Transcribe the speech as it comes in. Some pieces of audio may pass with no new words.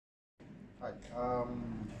Right.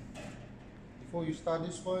 Before you start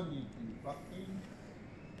this one, you can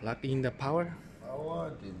plug in the power.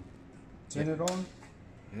 then turn it on.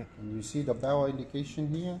 Yeah. And you see the power indication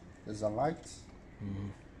here. There's a light.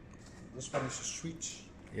 This one is a switch.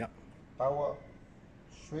 Yeah. Power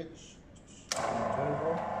switch. Turn it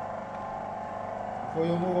on. Before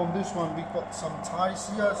you move on this one, we got some ties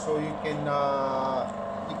here, so you can.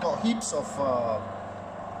 We got heaps of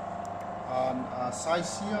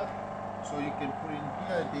size here, so you can put in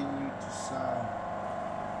here. Then you just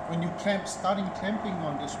when you starting clamping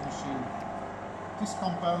on this machine, this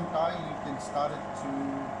compound tie you can start it to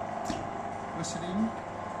twist it in,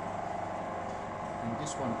 and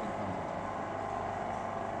this one can come.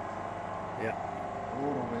 Yeah.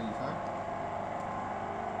 All the way inside.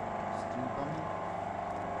 Still coming.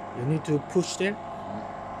 You need to push there.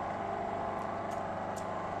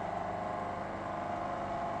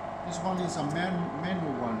 This one is a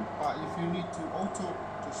manual one, but if you need to auto,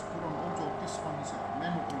 just put on auto. This one is a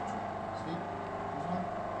manual auto. See this one?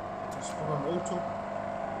 Just put on auto.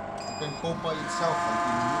 You can go by itself and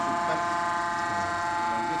then move it back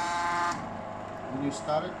like this. When you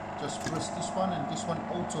start it, just press this one and this one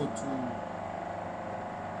auto to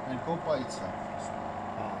and go by itself.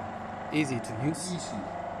 Easy to use. Easy.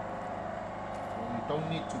 So you don't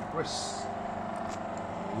need to press.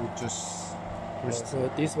 You just. So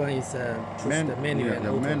this one is the menu and the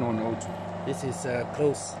auto. man on auto. This is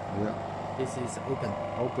close. Yeah. This is open.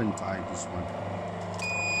 Open tie, this one.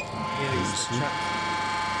 Here is the track.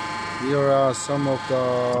 Here are some of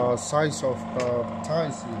the size of the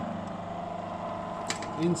ties here.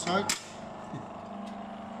 Inside.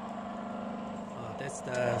 That's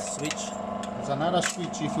the switch. There's another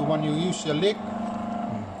switch if you want to use your leg.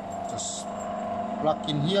 Just plug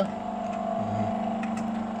in here.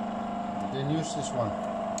 Then use this one.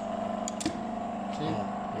 See?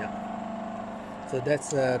 Yeah. So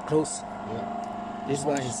that's close. Yeah. This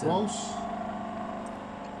one is close.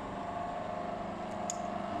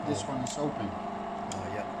 This one is open.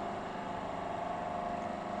 Yeah.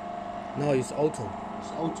 No, it's auto.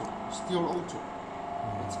 It's auto. Still auto.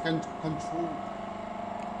 It's control.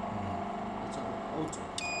 It's auto.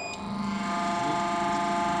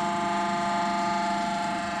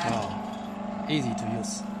 Easy to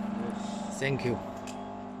use. Yes. Thank you.